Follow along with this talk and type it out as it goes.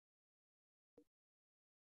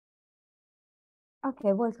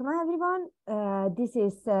Okay, welcome everyone. This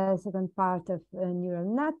is the second part of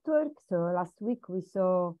neural network. So last week we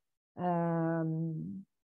saw one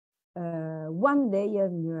layer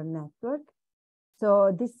neural network.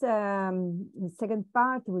 So this second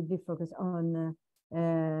part will be focused on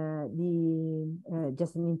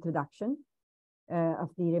just an introduction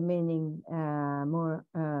of the remaining more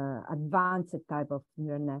advanced type of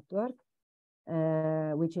neural network.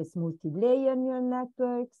 Which is multi-layer neural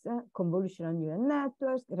networks, convolutional neural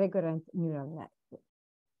networks, recurrent neural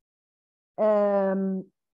networks.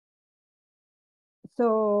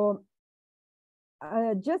 So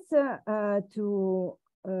just to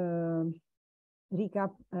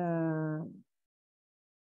recap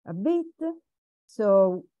a bit.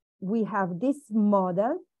 So we have this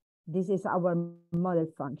model. This is our model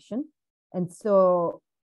function. And so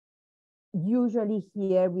usually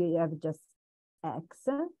here we have just x.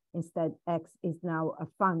 Instead, x is now a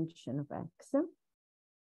function of x,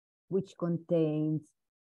 which contains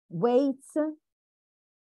weights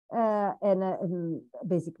and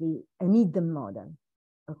basically an hidden model.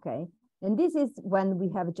 Okay, and this is when we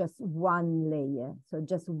have just one layer, so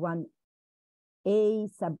just one a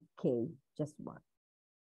sub k, just one.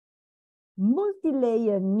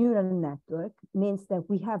 Multi-layer neural network means that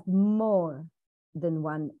we have more than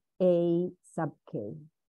one a sub k.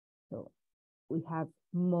 So we have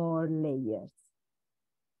more layers.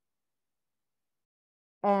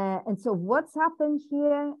 And so what's happened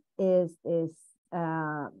here is this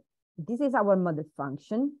is our model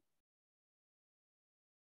function.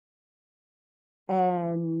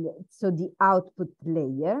 And so the output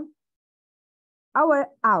layer, our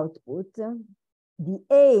output, the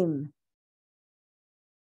aim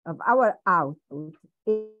of our output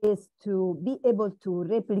is to be able to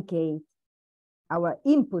replicate our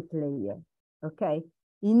input layer. Okay,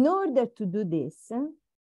 in order to do this,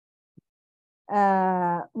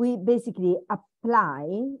 we basically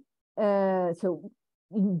apply, so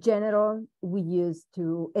in general, we use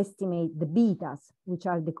to estimate the betas, which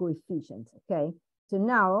are the coefficients, okay? So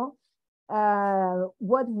now,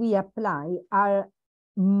 what we apply are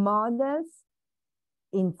models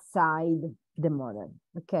inside the model,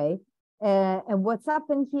 okay? And what's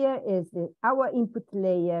happened here is that our input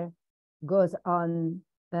layer goes on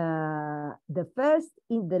the first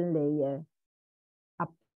hidden layer,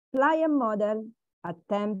 apply a model,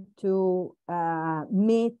 attempt to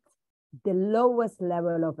meet the lowest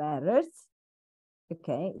level of errors.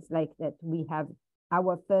 Okay, it's like that we have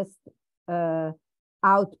our first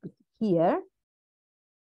output here,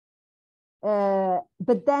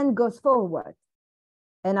 but then goes forward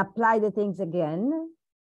and apply the things again.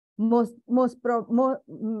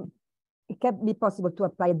 It can be possible to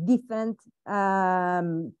apply different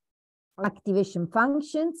activation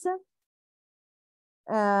functions.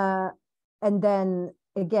 And then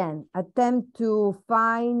again, attempt to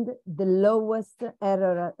find the lowest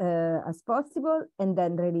error as possible, and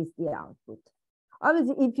then release the output.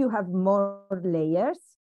 Obviously, if you have more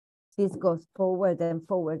layers, this goes forward and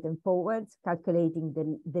forward and forward, calculating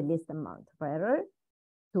the least amount of error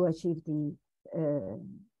to achieve the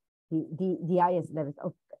highest level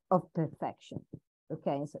of perfection.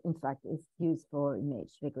 Okay, so in fact, it's used for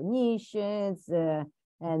image recognitions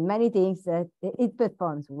and many things that it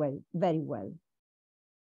performs well, very well.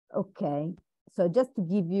 Okay, so just to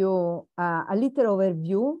give you a little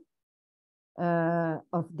overview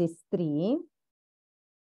of these three.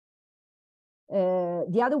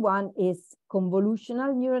 The other one is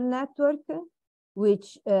convolutional neural network,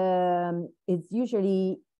 which is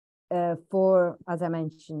usually for, as I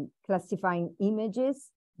mentioned, classifying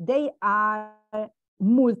images. They are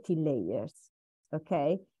multi-layers,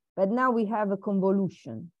 okay? But now we have a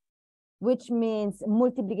convolution, which means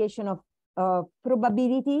multiplication of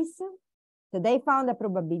probabilities. So they found a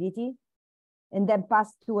probability and then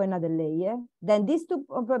passed to another layer. Then these two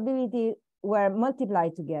probabilities were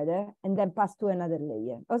multiplied together and then passed to another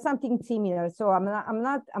layer or something similar. So I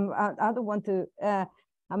don't want to, so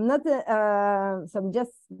I'm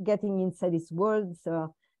just getting inside this world.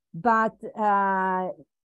 So, but,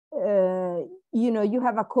 you know, you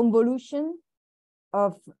have a convolution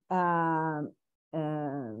of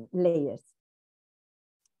layers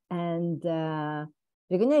and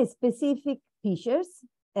recognize specific features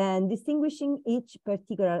and distinguishing each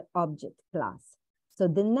particular object class. So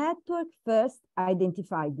the network first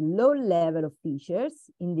identified low level of features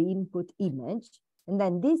in the input image, and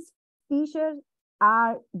then these features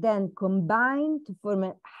are then combined to form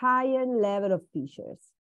a higher level of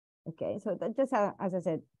features. Okay, so that just, as I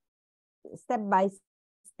said, step by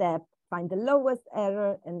step, find the lowest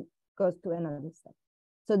error and goes to another step.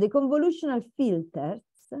 So the convolutional filters,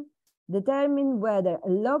 determine whether a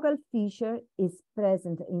local feature is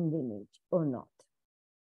present in the image or not.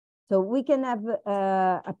 So we can have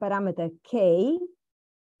a parameter K,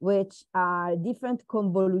 which are different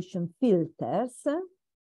convolution filters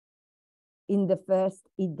in the first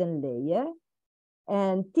hidden layer,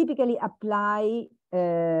 and typically apply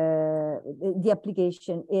the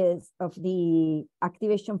application is of the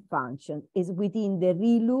activation function is within the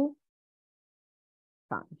ReLU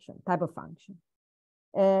function, type of function.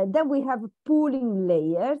 Then we have pooling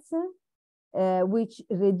layers, which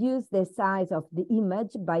reduce the size of the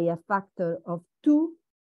image by a factor of 2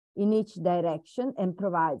 in each direction and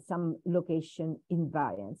provide some location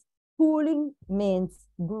invariance. Pooling means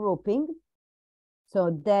grouping.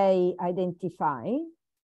 So they identify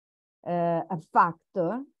a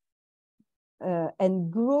factor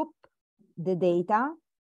and group the data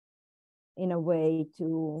in a way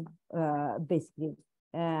to basically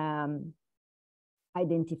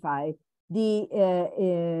identify the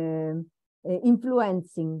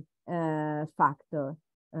influencing factor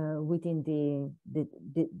within the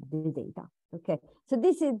data. Okay, so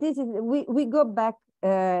this is we go back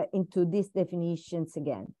into these definitions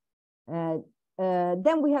again.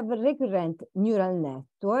 Then we have a recurrent neural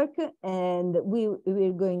network, and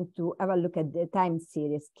we're going to have a look at the time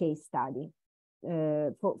series case study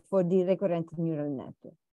for the recurrent neural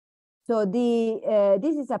network. So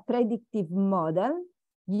this is a predictive model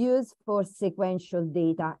used for sequential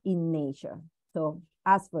data in nature. So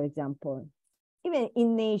as for example, even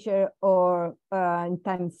in nature or in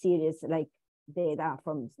time series like data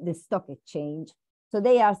from the stock exchange. So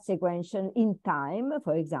they are sequential in time,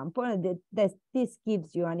 for example, and this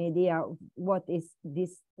gives you an idea of what is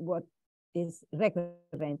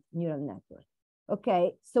recurrent neural network.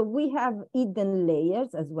 Okay, so we have hidden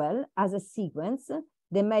layers as well as a sequence.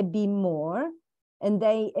 There might be more, and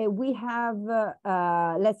we have,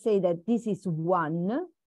 let's say that this is one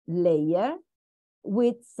layer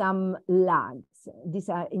with some lags. These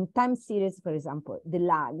are in time series, for example, the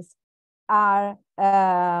lags are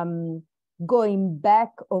going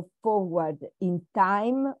back or forward in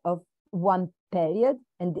time of one period,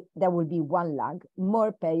 and there will be one lag,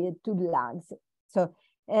 more period, 2 lags. So,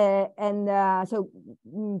 for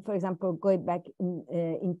example, going back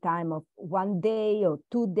in time of 1 day or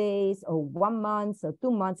 2 days or 1 month or 2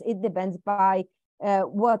 months, it depends by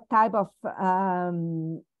what type of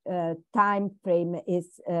time frame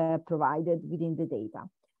is provided within the data.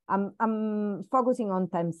 I'm focusing on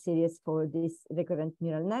time series for this recurrent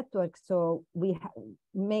neural network, so we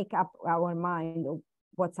make up our mind of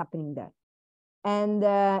what's happening there. And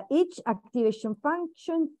each activation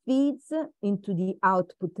function feeds into the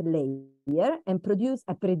output layer and produce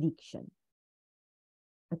a prediction,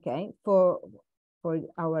 okay, for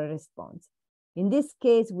our response. In this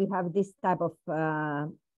case, we have this type of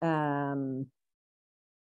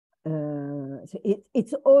so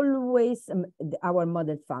it's always our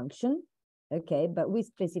model function, okay, but we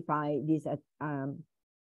specify this at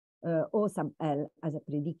O sub L as a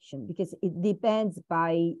prediction because it depends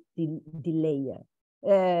by the layer,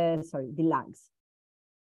 the lags.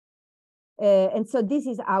 And so this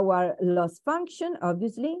is our loss function,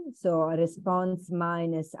 obviously. So response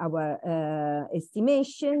minus our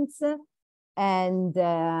estimations, and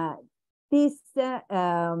this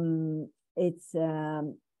it's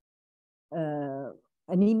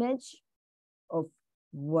an image of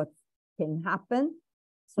what can happen.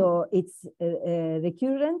 So it's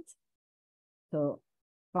recurrent. So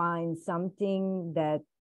find something that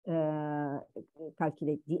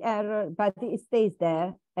calculate the error, but it stays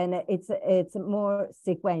there, and it's more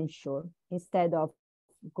sequential instead of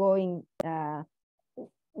going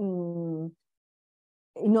in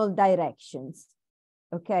all directions.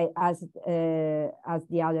 Okay, as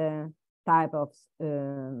the other type of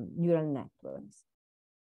neural networks.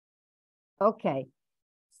 Okay,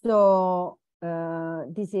 so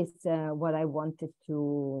this is what I wanted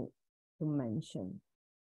to mention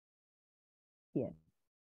here.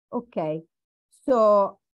 Okay,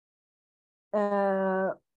 so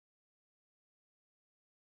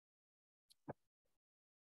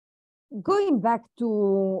going back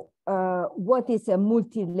to what is a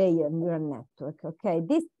multi-layer neural network. Okay,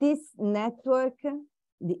 this network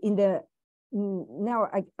now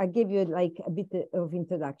I give you like a bit of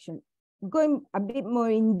introduction. Going a bit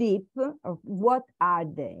more in deep of what are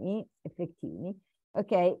they effectively.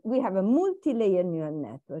 Okay, we have a multi-layer neural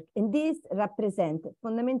network, and these represent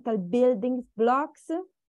fundamental building blocks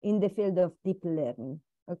in the field of deep learning.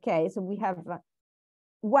 Okay, so we have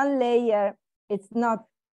one layer. It's not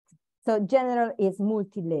so general. Is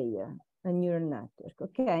multi-layer a neural network.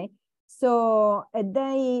 Okay, So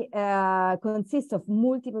they consist of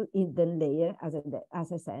multiple hidden layers,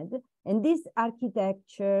 as I said, and this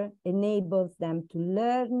architecture enables them to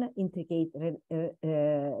learn intricate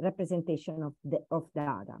representation of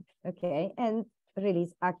data, okay, and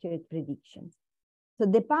release accurate predictions. So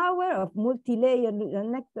the power of multi-layer neural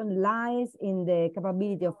network lies in the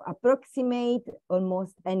capability of approximate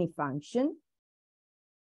almost any function.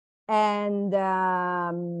 And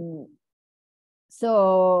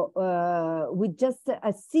with just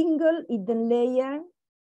a single hidden layer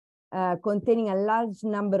containing a large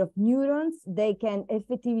number of neurons, they can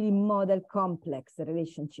effectively model complex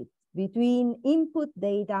relationships between input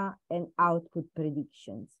data and output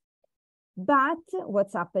predictions. But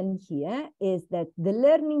what's happened here is that the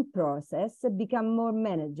learning process becomes more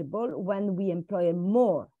manageable when we employ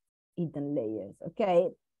more hidden layers, okay?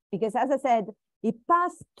 Because as I said, it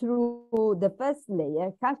passed through the first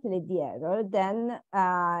layer, calculate the error, then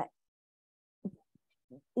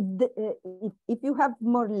if you have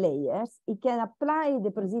more layers, it can apply the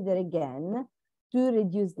procedure again to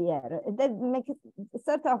reduce the error. That makes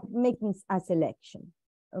sort of making a selection,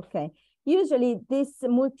 okay? Usually this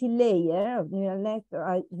multi-layer of neural network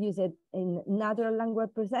are used in natural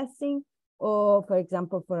language processing, or for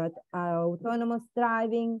example, for autonomous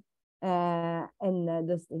driving and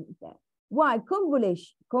those things there. While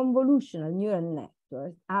convolutional neural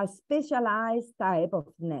networks are specialized type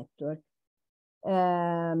of network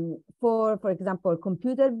for example,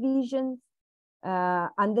 computer vision,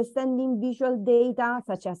 understanding visual data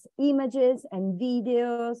such as images and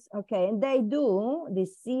videos, okay, and they do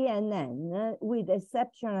this CNN with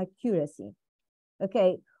exceptional accuracy,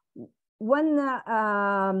 okay. When a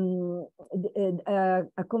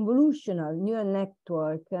convolutional neural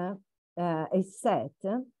network is set,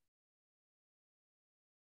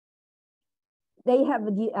 they have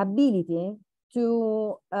the ability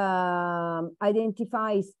to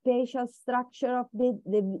identify spatial structure of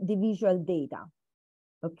the visual data,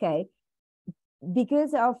 okay?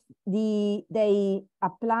 Because of they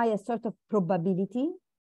apply a sort of probability,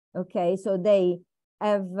 okay? So they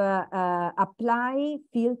have apply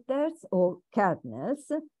filters or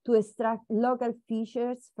kernels to extract local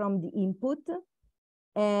features from the input.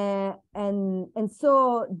 And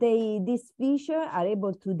so these features are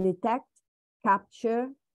able to detect, capture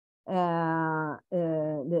the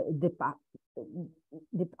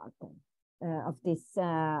pattern of this,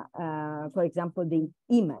 for example, the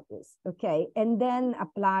images, okay, and then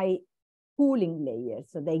apply pooling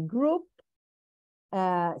layers. So they group,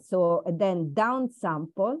 so then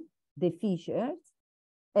downsample the features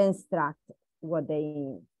and extract what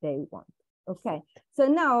they want. Okay, so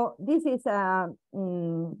now this is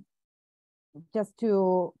just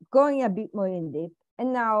to going a bit more in depth,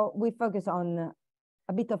 and now we focus on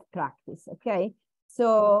a bit of practice, okay?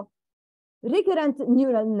 So recurrent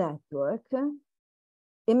neural network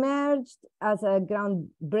emerged as a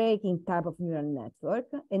groundbreaking type of neural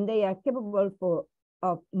network, and they are capable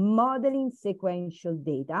of modeling sequential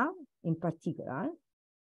data in particular,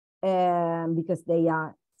 because they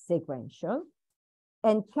are sequential,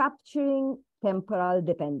 and capturing temporal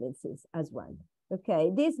dependencies as well.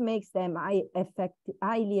 Okay, this makes them highly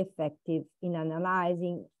effective in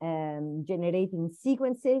analyzing and generating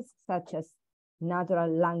sequences such as natural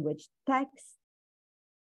language text,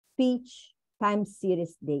 speech, time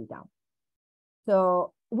series data.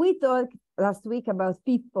 So we talked last week about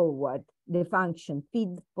feed forward, the function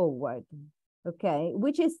feed forward, okay,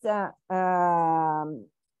 which is, I'm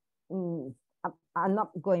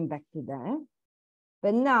not going back to that,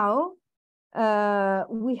 but now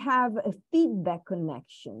we have a feedback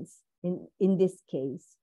connections in this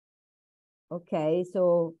case, okay,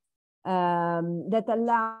 so that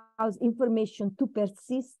allows information to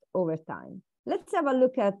persist over time. Let's have a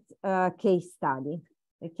look at a case study,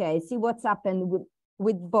 okay, see what's happened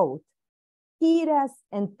with both Tiras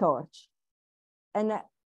and Torch, and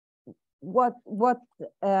what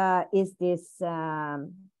is this?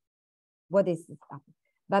 What is this?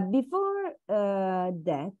 But before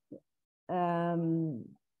that.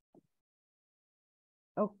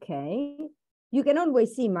 Okay, you can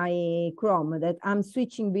always see my Chrome that I'm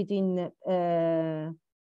switching between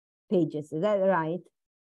pages. Is that right?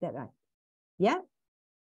 Is that right? Yeah.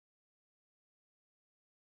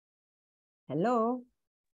 Hello.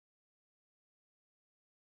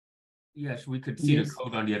 Yes, we could see the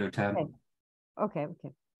code on the other tab. Okay.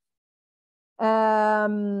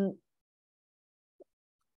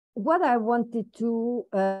 What I wanted to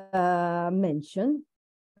mention,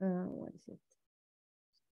 what is it?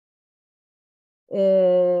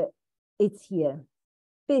 It's here.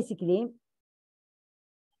 Basically,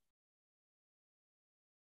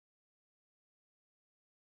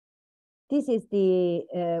 this is the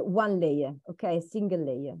one layer, okay, single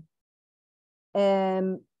layer.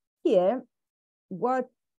 Here, what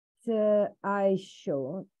I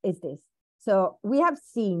show is this. So we have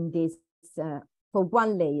seen this for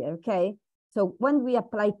one layer, okay? So when we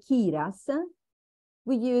apply Keras,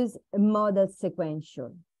 we use a model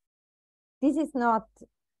sequential. This is not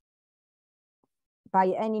by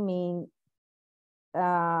any means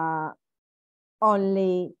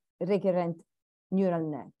only recurrent neural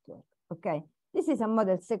network, okay? This is a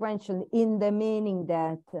model sequential in the meaning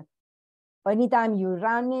that anytime you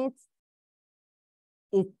run it,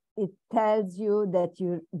 it tells you that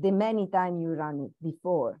the many time you run it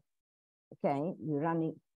before, okay? You run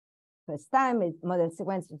it first time, it's model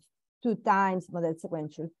sequential 2 times, model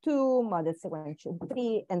sequential 2, model sequential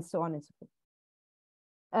 3, and so on and so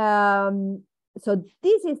forth. So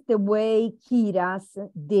this is the way Keras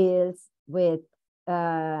deals with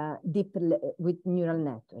with neural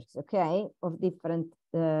networks, okay, of different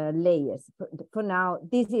layers. For now,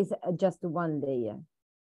 this is just one layer,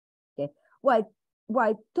 okay. While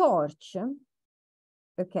Torch,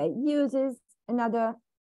 okay, uses another.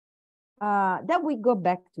 That we go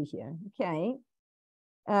back to here, okay.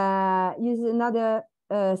 Uses another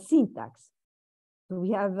syntax. So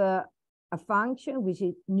we have a function which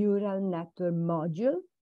is neural network module.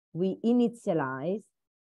 We initialize,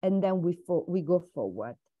 and then we go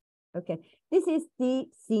forward. Okay, this is the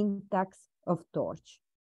syntax of Torch.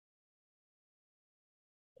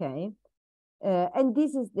 Okay, and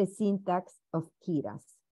this is the syntax of Keras.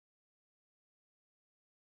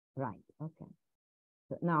 Right. Okay.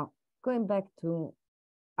 So now going back to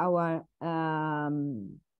our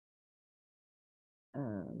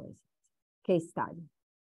case study.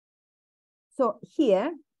 So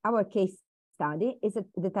here, our case study is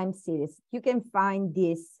the time series. You can find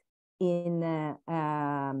this in the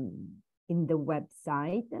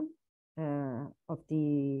website of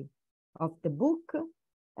the book.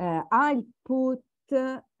 I'll put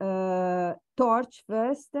Torch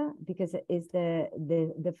first because it's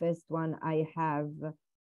the first one I have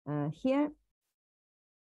here.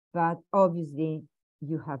 But obviously,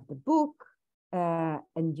 you have the book,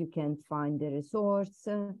 and you can find the resource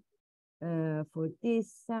for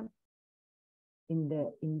this in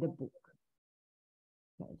the book.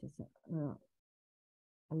 Okay, just a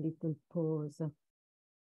little pause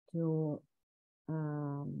to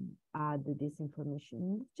add this information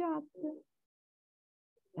in the chat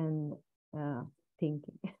and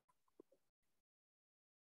thinking.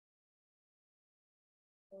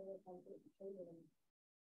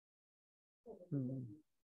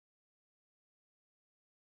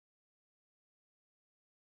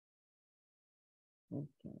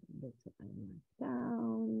 Okay, that's what I marked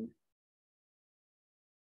down.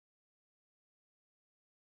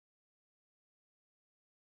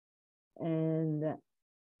 And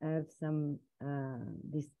I have some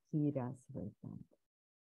these Keras, for example.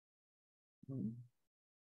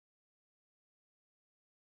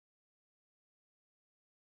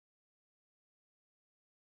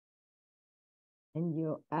 And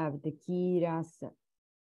you have the Keras.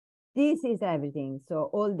 This is everything. So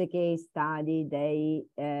all the case study they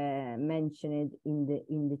mentioned in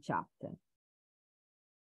the chapter.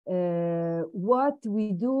 What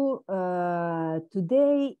we do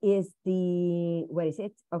today is where is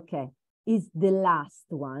it? Okay, is the last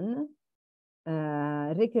one,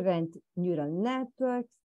 recurrent neural networks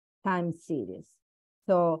time series.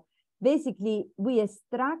 So basically we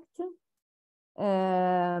extract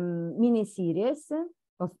mini series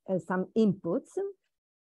of some inputs.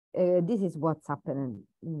 This is what's happening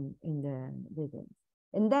in the video,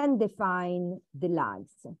 and then define the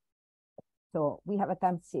lags. So we have a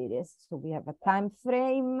time series. So we have a time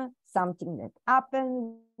frame, something that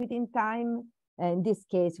happened within time. In this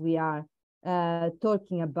case, we are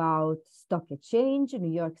talking about stock exchange,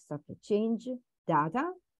 New York Stock Exchange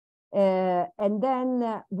data. And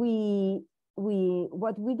then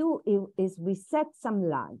what we do is we set some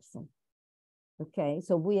lags. Okay,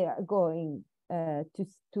 so we are going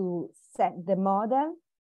to set the model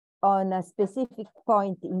on a specific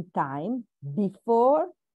point in time before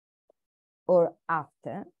or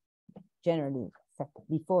after, generally set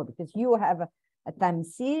before, because you have a time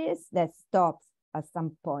series that stops at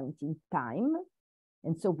some point in time.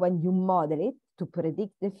 And so when you model it to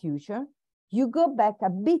predict the future, you go back a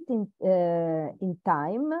bit in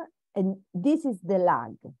time, and this is the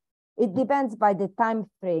lag. It depends by the time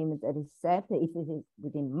frame that is set, if it is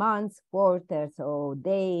within months, quarters, or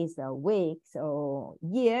days, or weeks, or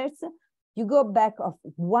years. You go back of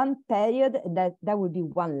one period, that would be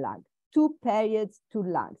one lag. 2 periods, 2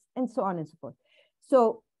 lags, and so on and so forth.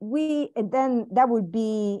 So then that would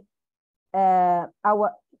be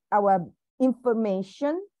our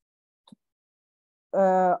information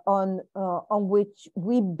on which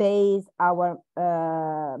we base our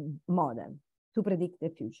model to predict the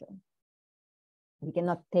future. We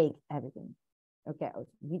cannot take everything. Okay,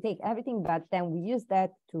 we take everything, but then we use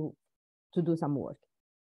that to do some work.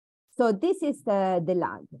 So this is the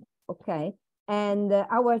lag, okay? And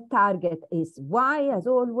our target is Y, as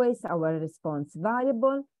always, our response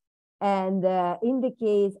variable. And in the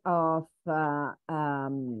case of, for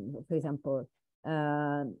example,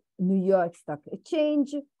 New York Stock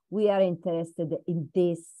Exchange, we are interested in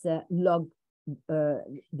this log,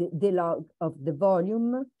 the log of the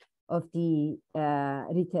volume of the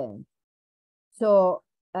return. So,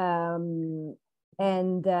 where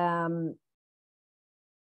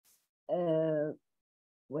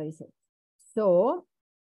is it? So,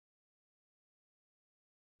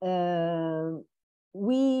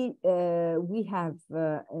 we have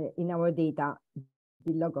in our data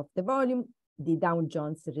the log of the volume, the Dow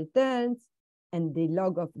Jones returns, and the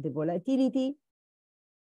log of the volatility.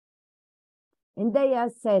 And they are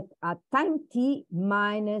set at time t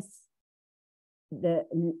minus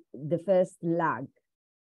the first lag,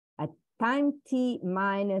 at time t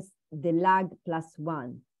minus the lag plus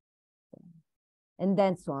 1, and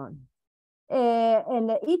then so on.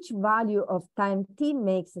 And each value of time t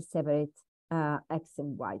makes a separate X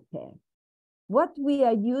and Y pair. What we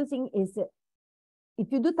are using is,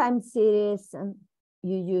 if you do time series,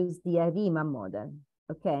 you use the ARIMA model,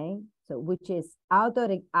 okay? So which is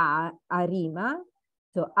ARIMA,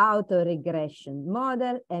 so auto regression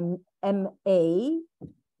model, and MA,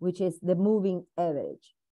 which is the moving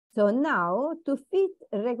average. So now to fit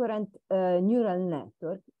a recurrent neural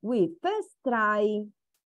network, we first try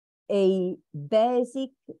a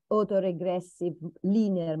basic autoregressive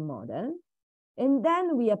linear model, and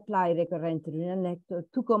then we apply recurrent neural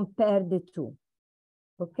network to compare the two,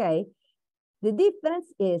 okay? The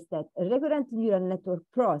difference is that a recurrent neural network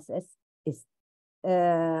process is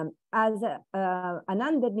as an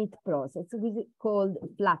underneath process, which is called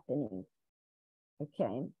flattening,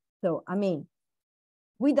 okay? So, I mean,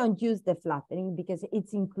 we don't use the flattening because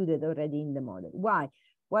it's included already in the model. Why?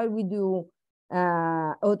 While we do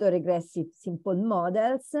autoregressive simple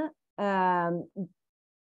models,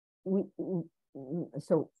 we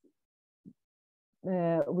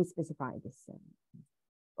specify this.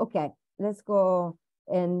 Okay, let's go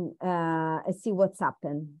and see what's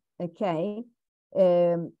happened. Okay,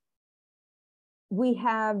 we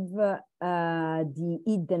have the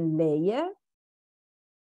hidden layer,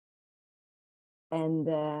 and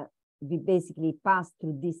we basically pass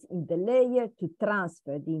through this in the layer to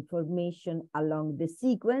transfer the information along the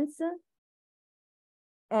sequence,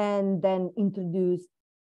 and then introduce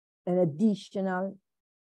an additional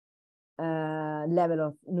level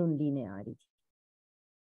of nonlinearity.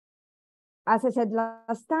 As I said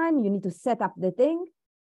last time, you need to set up the thing,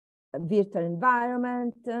 a virtual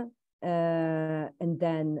environment, and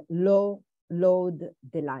then load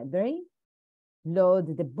the library,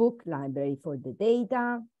 load the book library for the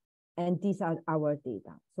data, and these are our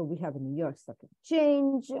data. So we have a New York Stock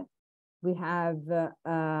Exchange, we have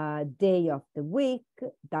day of the week,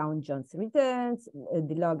 Dow Jones returns,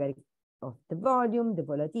 the logarithm of the volume, the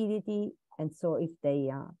volatility, and so if they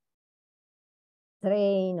are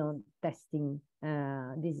train or testing,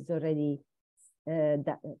 this is already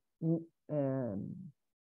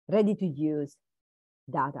ready to use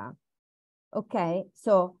data. Okay,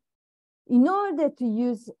 so in order to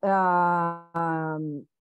use,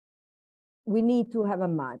 we need to have a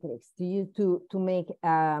matrix to use to make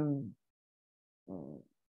our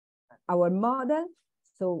model.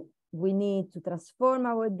 So we need to transform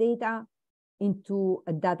our data into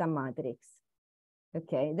a data matrix.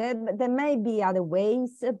 Okay, there may be other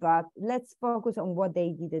ways, but let's focus on what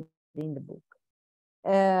they did in the book.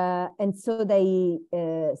 And so they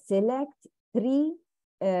select three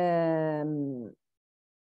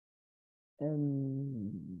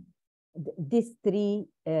these three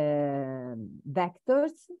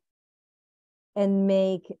vectors and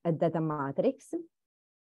make a data matrix.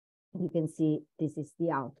 You can see this is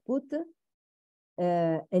the output.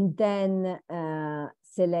 And then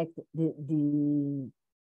select the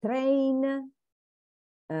train.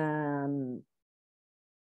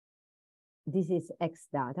 This is X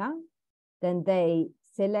data. Then they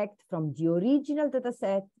select from the original data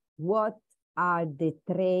set what are the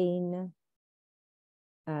train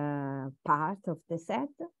part of the set,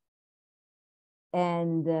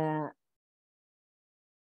 and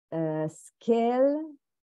scale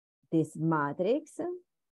this matrix.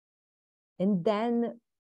 And then,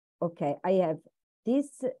 okay, I have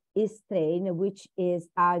this is strain, which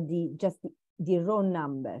are just the raw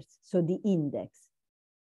numbers, so the index.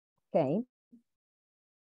 Okay.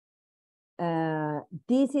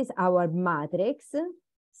 This is our matrix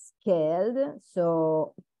scaled,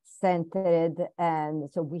 so centered, and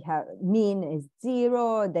so we have mean is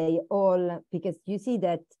 0. They all, because you see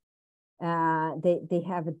that they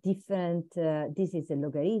have a different, this is a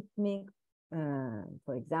logarithmic,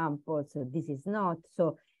 for example, so this is not.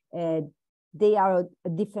 So they are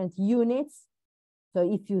different units. So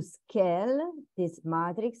if you scale this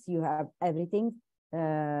matrix, you have everything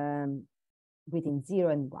within 0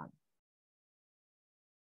 and 1.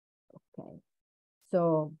 Okay,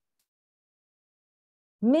 so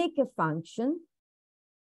make a function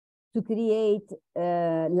to create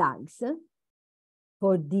lags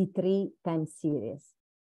for the 3 time series.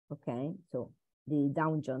 Okay, so the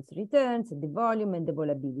Dow-Jones returns, the volume, and the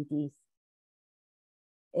volatilities.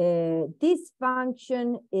 This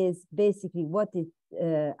function is basically what it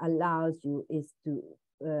allows you is to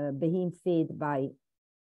begin fed by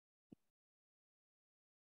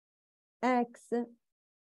X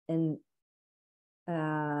and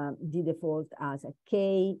the default as a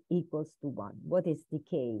K equals to 1. What is the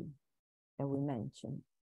K that we mentioned?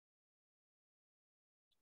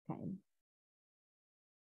 Okay.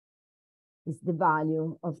 Is the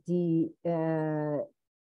value of the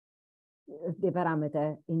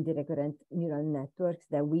parameter in the recurrent neural networks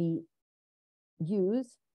that we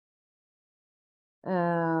use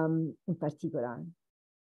in particular.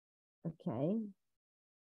 Okay,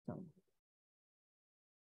 so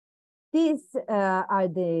these are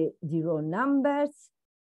the raw numbers.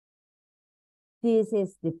 This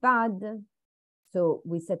is the pad. So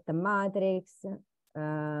we set the matrix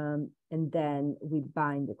and then we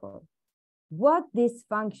bind the code. What this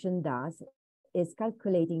function does is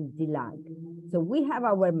calculating the lag. So we have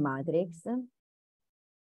our matrix.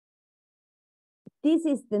 This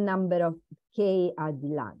is the number of K are the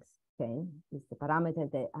lags. Okay, this is the parameter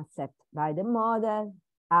that are set by the model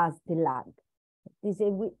as the lag. This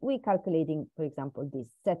is we calculating, for example, this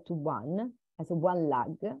set to 1 as a 1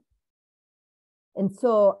 lag. And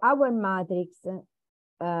so our matrix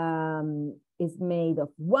is made of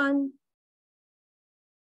 1.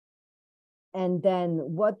 And then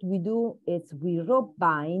what we do is we row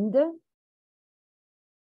bind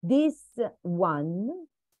this 1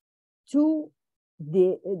 to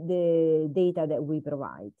the data that we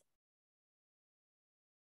provide.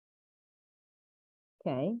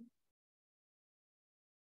 Okay.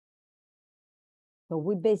 So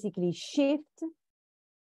we basically shift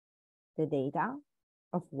the data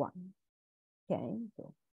of 1. Okay,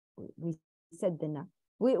 so we set the number.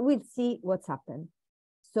 We'll see what's happened.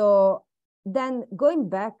 So then going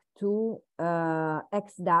back to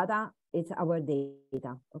X data, it's our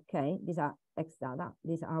data. Okay, these are X data,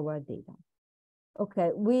 these are our data.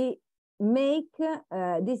 Okay, we make,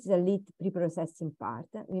 this is a lead preprocessing part.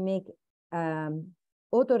 We make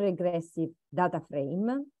autoregressive data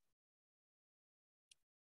frame.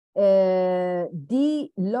 The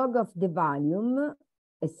log of the volume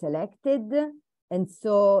is selected, and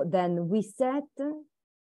so then we set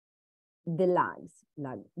the lags,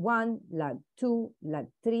 lag 1, lag 2, lag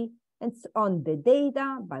 3, and so on the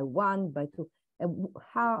data by 1, by 2, and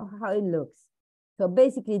how it looks. So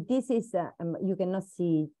basically this is, you cannot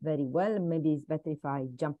see it very well. Maybe it's better if I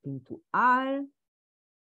jump into R.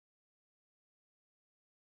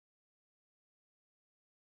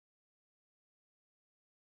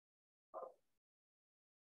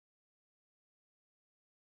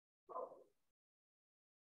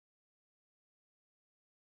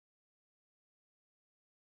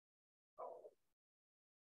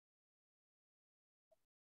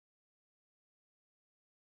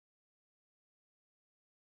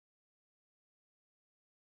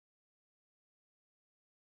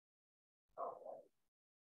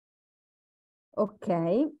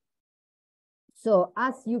 Okay, so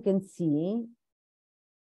as you can see,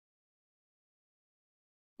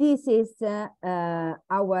 this is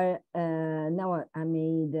our, now I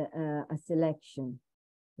made a selection,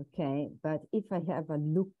 okay? But if I have a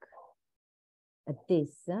look at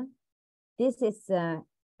this, this is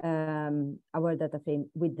our data frame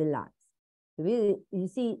with the lags. So you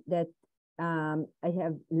see that I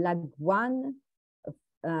have lag 1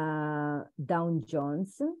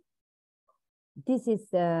 Dow-Jones. This is,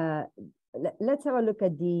 let's have a look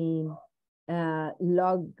at the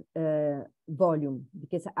log volume,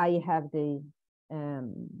 because I have the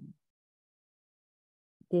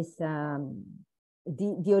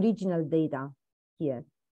the original data here.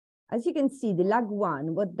 As you can see, the lag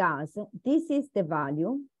 1, what does, this is the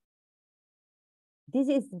value this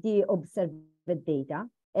is the observed data,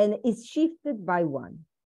 and it's shifted by 1.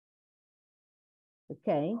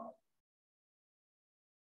 Okay.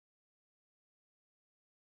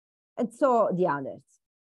 And so the others.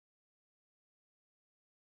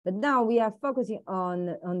 But now we are focusing on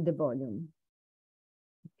the volume.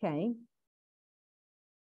 Okay.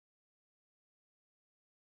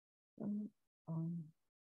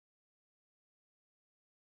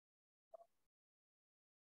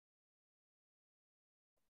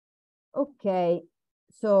 Okay,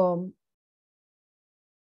 so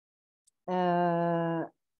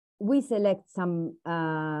we select some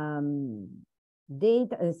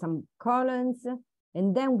data, some columns,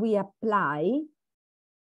 and then we apply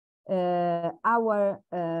our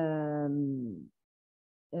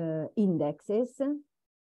indexes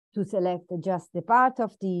to select just the part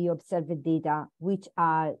of the observed data which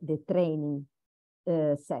are the training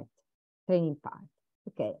training part.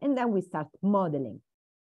 Okay, and then we start modeling.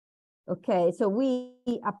 Okay, so we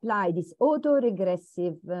apply this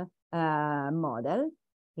auto-regressive model,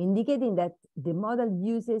 indicating that the model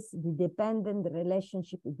uses the dependent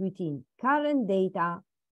relationship between current data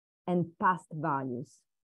and past values.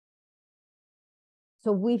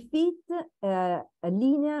 So we fit a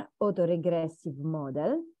linear autoregressive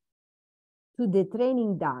model to the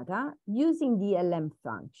training data using the LM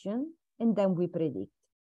function, and then we predict.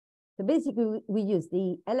 So basically, we use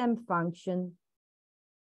the LM function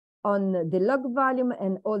on the log volume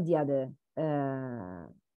and all the other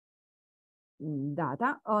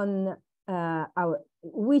data on our,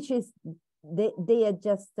 which is, they are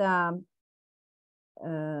just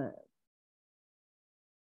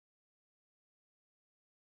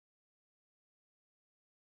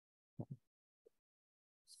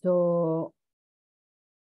so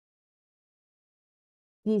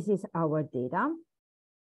this is our data,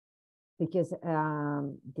 because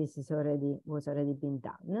this is was already been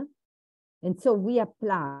done. And so we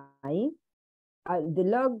apply the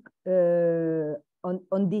log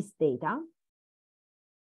on this data.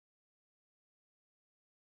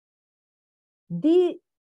 The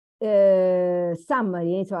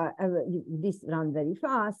summary, so this run very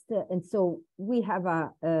fast, and so we have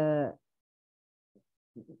a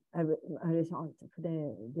result for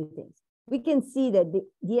the things. We can see that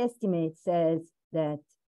the estimate says that,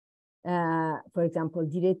 for example,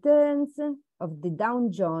 the returns of the Dow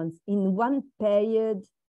Jones in one period,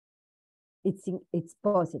 it's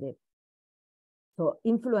positive. So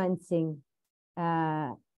influencing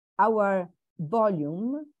our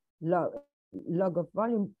volume, log of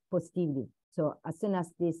volume positively. So as soon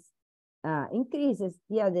as this increases,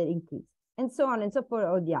 the other increases, and so on and so forth,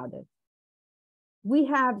 all the others. We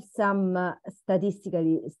have some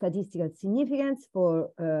statistical significance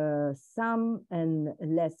for some and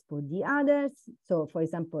less for the others. So for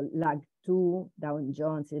example, lag 2, Dow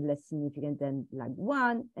Jones is less significant than lag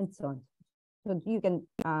 1, and so on. So you can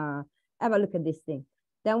have a look at this thing.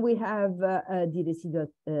 Then we have the residual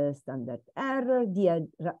standard error, the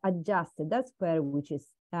adjusted square, which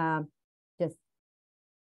is just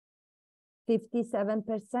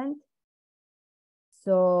 57%.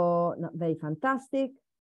 So not very fantastic,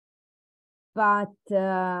 but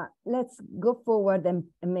let's go forward and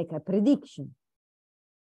make a prediction.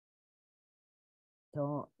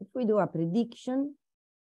 So if we do a prediction,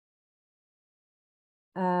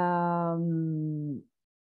 and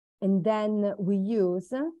then we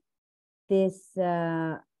use this,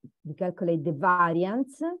 we calculate the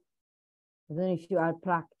variance. I don't know if you are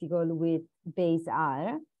practical with base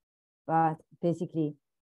R, but basically,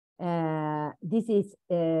 this is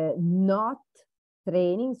not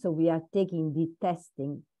training, so we are taking the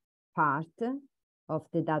testing part of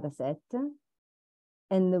the data set,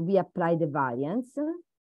 and we apply the variance.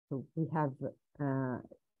 So we have the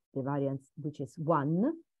variance, which is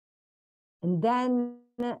 1, and then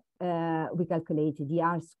we calculate the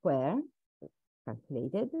R square,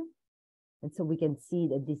 calculated, and so we can see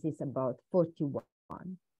that this is about 41.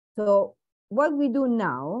 So what we do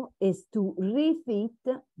now is to refit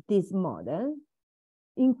this model,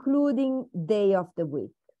 including day of the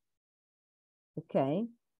week. Okay,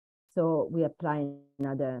 so we apply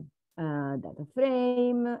another data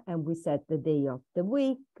frame, and we set the day of the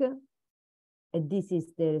week, and this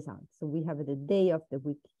is the result. So we have the day of the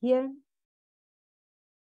week here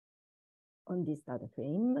on this data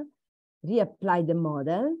frame, reapply the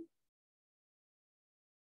model.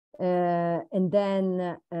 And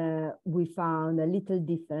then we found a little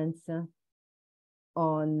difference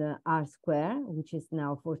on R square, which is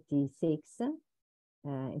now 46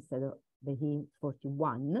 instead of the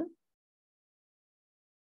 41.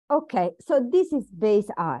 Okay, so this is base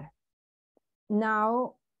R.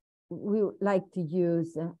 Now we like to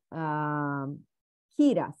use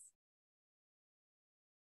Keras.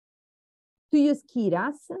 To use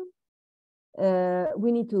Keras,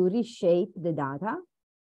 we need to reshape the data,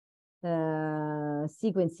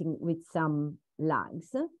 sequencing with some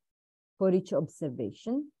lags for each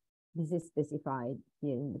observation. This is specified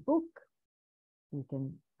here in the book. You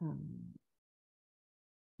can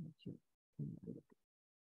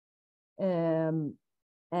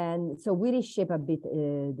and so we reshape a bit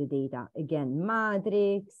the data. Again,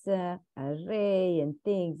 matrix, array, and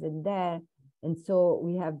things and there. And so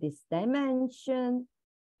we have this dimension.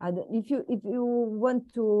 If you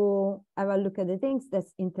want to have a look at the things,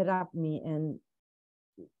 just interrupt me and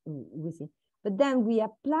we see. But then we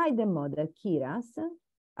apply the model Keras.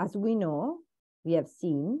 As we know, we have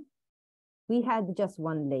seen, we had just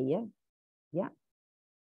one layer. Yeah.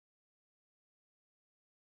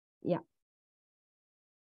 Yeah.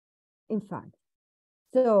 In fact,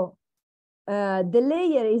 so the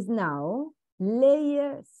layer is now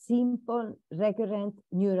layer simple recurrent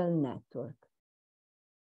neural network.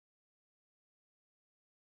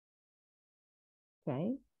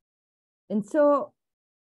 Okay. And so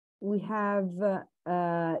we have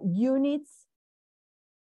units,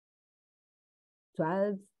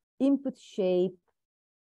 12, input shape,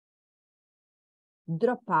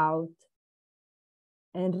 dropout,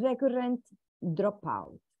 and recurrent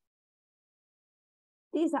dropout.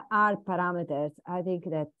 These are parameters. I think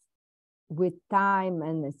that with time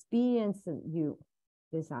and experience, you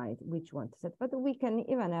decide which one to set. But we can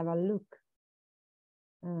even have a look.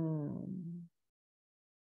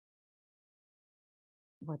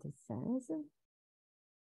 What it says.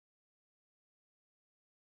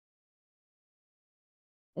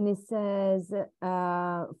 And it says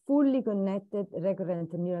fully connected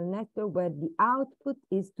recurrent neural network where the output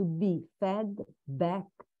is to be fed back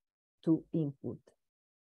to input.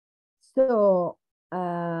 So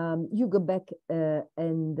you go back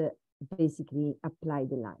and basically apply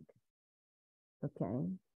the lag. Okay,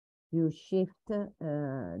 you shift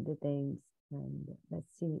the things, and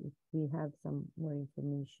let's see if we have some more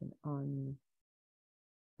information on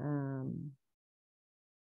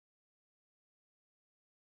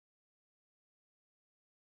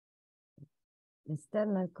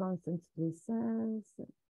external constant results.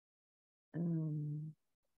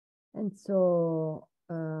 And so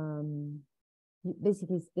you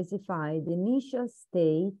basically specify the initial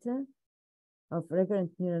state of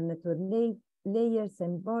recurrent neural network layers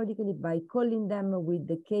symbolically by calling them with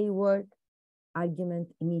the keyword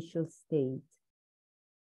argument initial state.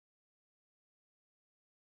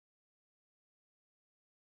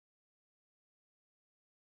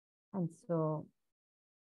 And so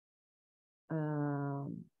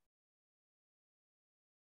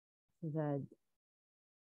that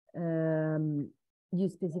you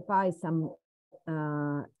specify some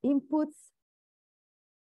inputs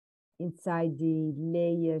inside the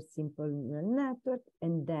layer simple neural network,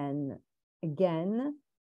 and then again,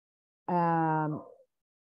 as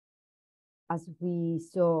we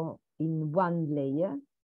saw in one layer,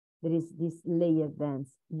 there is this layer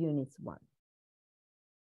dense units 1.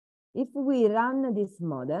 If we run this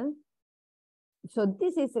model, so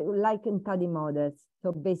this is like in study models.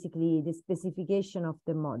 So basically the specification of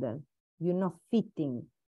the model, you're not fitting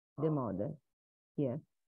the model here.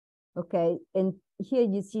 Okay, and here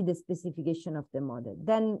you see the specification of the model.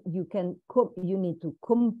 Then you need to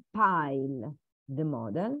compile the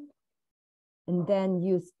model, and then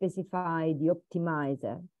you specify the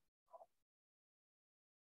optimizer.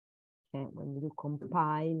 Okay, when you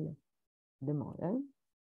compile the model.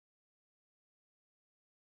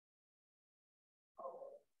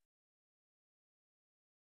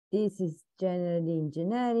 This is generally in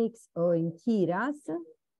generics or in Keras.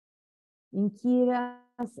 In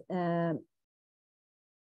Keras,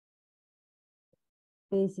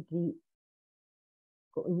 basically,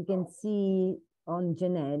 we can see on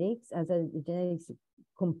generics as a generics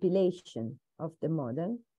compilation of the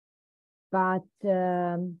model. But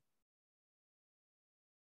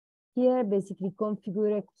here, basically,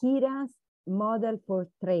 configure a Keras model for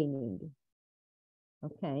training.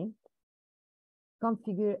 Okay.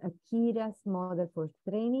 Configure a Keras model for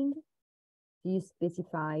training. You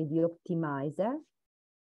specify the optimizer.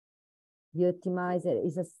 The optimizer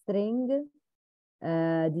is a string.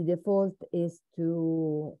 The default is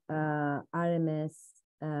to RMS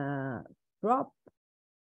prop.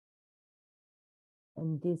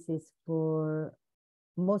 And this is for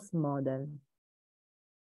most model.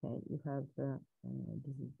 Okay, you have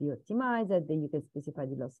this is the optimizer. Then you can specify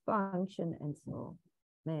the loss function and so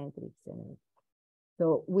metrics and everything.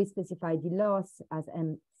 So we specify the loss as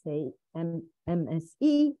MSE. And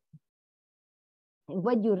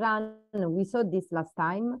when you run, we saw this last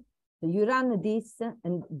time. So you run this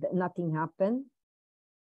and nothing happened.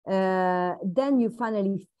 Then you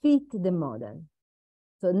finally fit the model.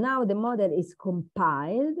 So now the model is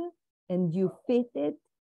compiled and you fit it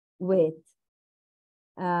with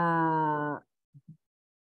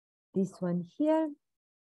this one here,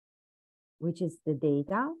 which is the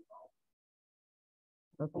data.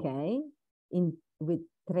 Okay, with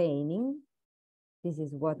training, this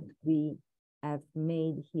is what we have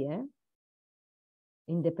made here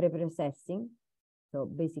in the pre-processing. So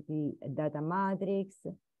basically a data matrix,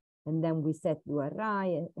 and then we set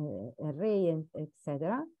URI, array, and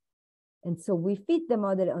etc. And so we fit the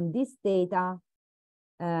model on this data,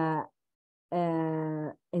 and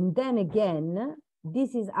then again,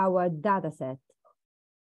 this is our data set,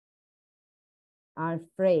 our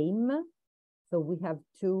frame. So we have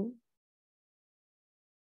two.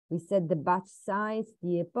 We set the batch size,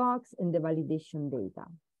 the epochs, and the validation data.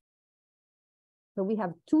 So we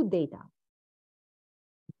have two data.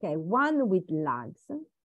 Okay, one with lags,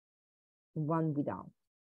 one without.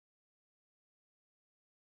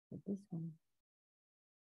 So this one.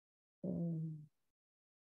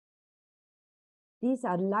 These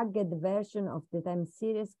are lagged version of the time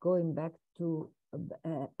series going back to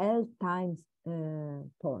L times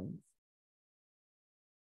points.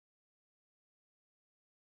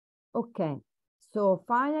 Okay, so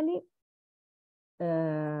finally,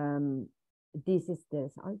 this is the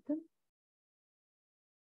result.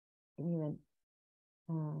 Even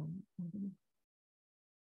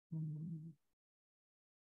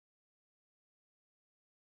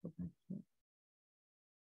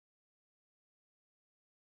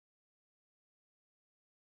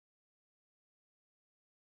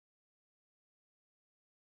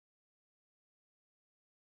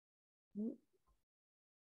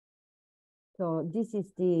so this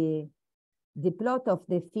is the plot of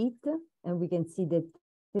the fit, and we can see the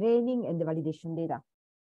training and the validation data.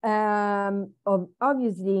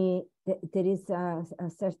 Obviously, there is a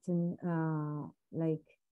certain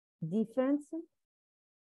like difference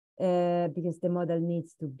because the model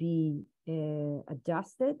needs to be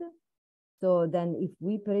adjusted. So then if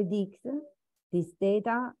we predict this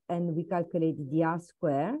data and we calculate the R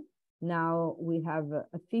square, now we have a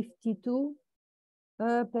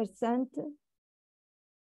 52%.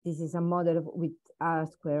 This is a model with R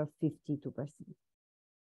square of 52%.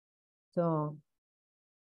 So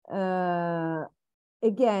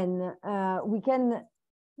again, we can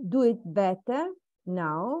do it better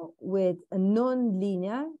now with a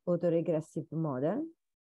non-linear autoregressive model.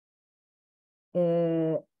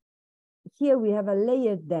 Here we have a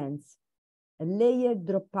layered dense, a layered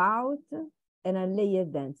dropout, and a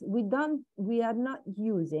layered dense. We are not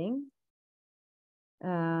using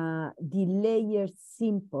the layered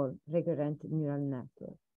simple recurrent neural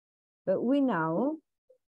network, but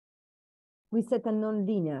we set a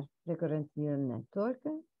non-linear recurrent neural network,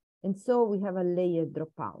 and so we have a layered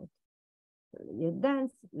dropout. So layered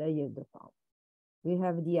dense, layered dropout. We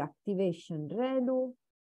have the activation ReLU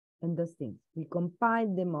and those things. We compile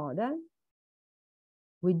the model.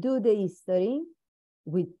 We do the history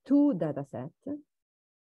with two data sets,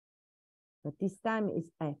 but this time is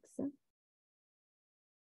X.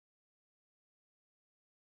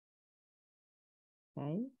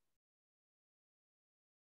 Okay.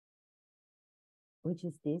 Which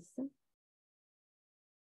is this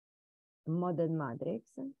model matrix.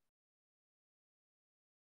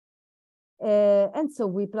 And so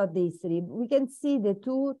we plot the history. We can see the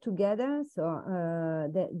two together. So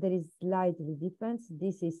there is slightly difference.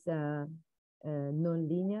 This is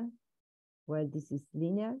non-linear, while this is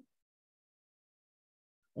linear.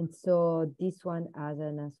 And so this one has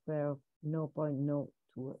a square of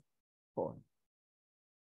 0.024.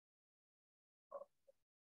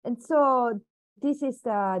 And so this is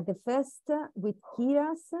the first with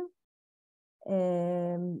Keras.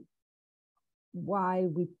 Why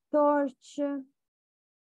with Torch?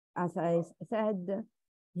 As I said,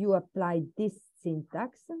 you apply this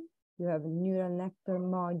syntax. You have a neural network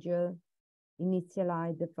module,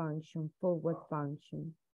 initialize the function, forward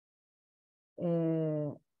function.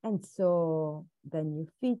 And so then you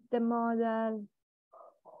fit the model.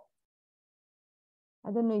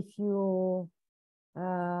 I don't know if you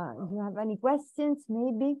have any questions,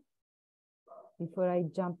 maybe, before I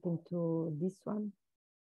jump into this one.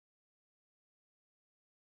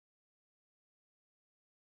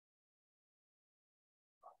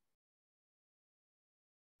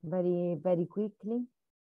 Very, very quickly.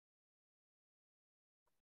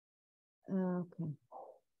 Okay.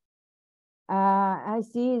 I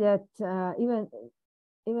see that even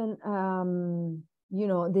you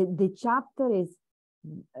know, the chapter is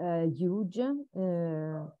huge,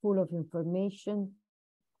 full of information.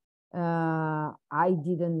 I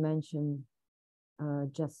didn't mention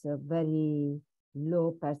just a very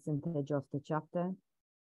low percentage of the chapter,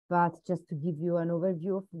 but just to give you an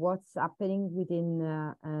overview of what's happening within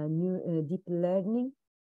deep learning.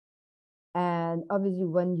 And obviously,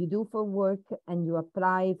 when you do for work and you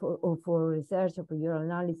apply for research or for your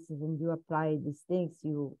analysis and you apply these things,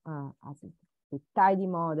 you with tidy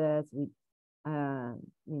models, with you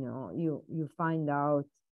know, you find out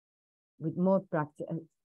with more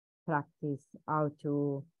practice how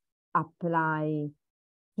to apply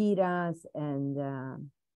Kiras and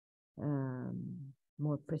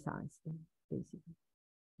more precisely, basically.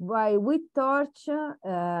 While with Torch,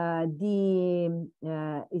 the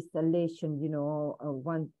installation, you know,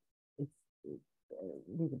 it's a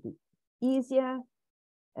little bit easier.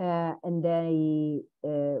 And then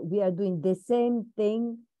we are doing the same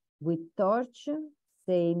thing with Torch,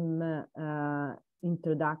 same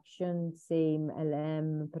introduction, same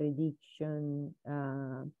LM prediction,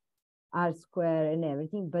 R square and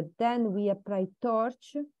everything. But then we apply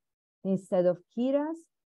Torch instead of Kiras.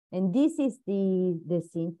 And this is the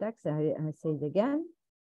syntax. I say it again.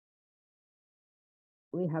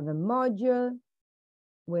 We have a module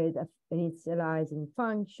with an initializing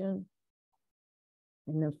function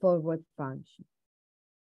and a forward function.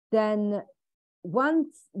 Then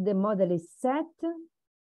once the model is set,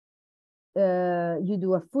 you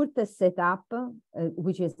do a full test setup,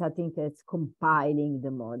 which is, I think, it's compiling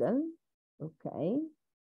the model, okay,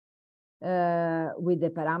 with the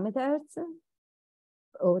parameters,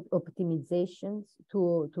 optimizations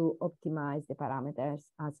to optimize the parameters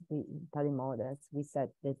as we study models. We set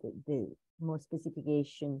the more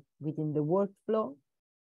specification within the workflow.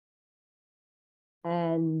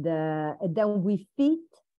 And then we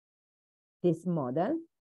fit this model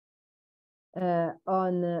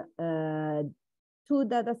on 2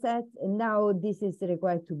 data sets. And now this is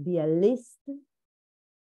required to be a list.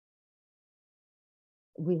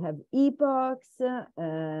 We have epochs,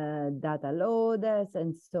 data loaders,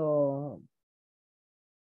 and so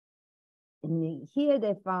in here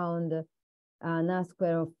they found an R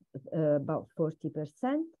square of about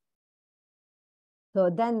 40%. So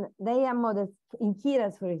then they are modeled in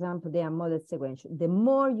Keras, for example, they are modeled sequential. The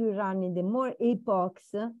more you run in, the more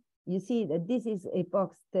epochs, you see that this is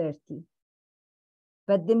epochs 30.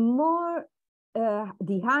 But the more,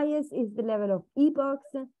 the highest is the level of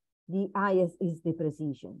epochs, the highest is the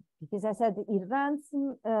precision. Because I said it runs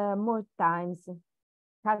more times,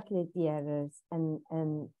 calculate the errors,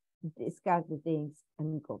 and discard the things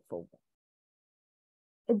and go forward.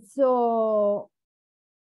 And so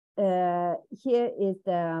here is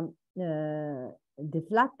the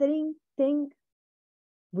flattering thing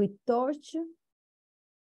with Torch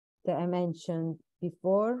that I mentioned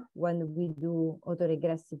before when we do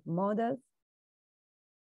autoregressive models.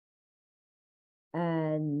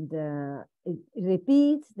 And it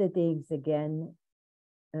repeats the things again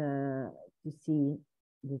to see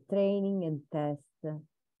the training and test, the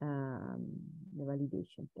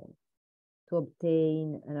validation test, to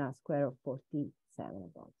obtain an R square of 47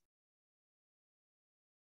 about.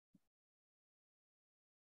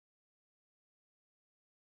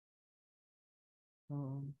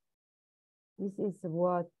 This is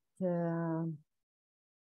what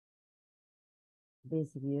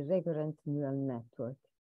basically recurrent neural network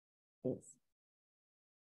is.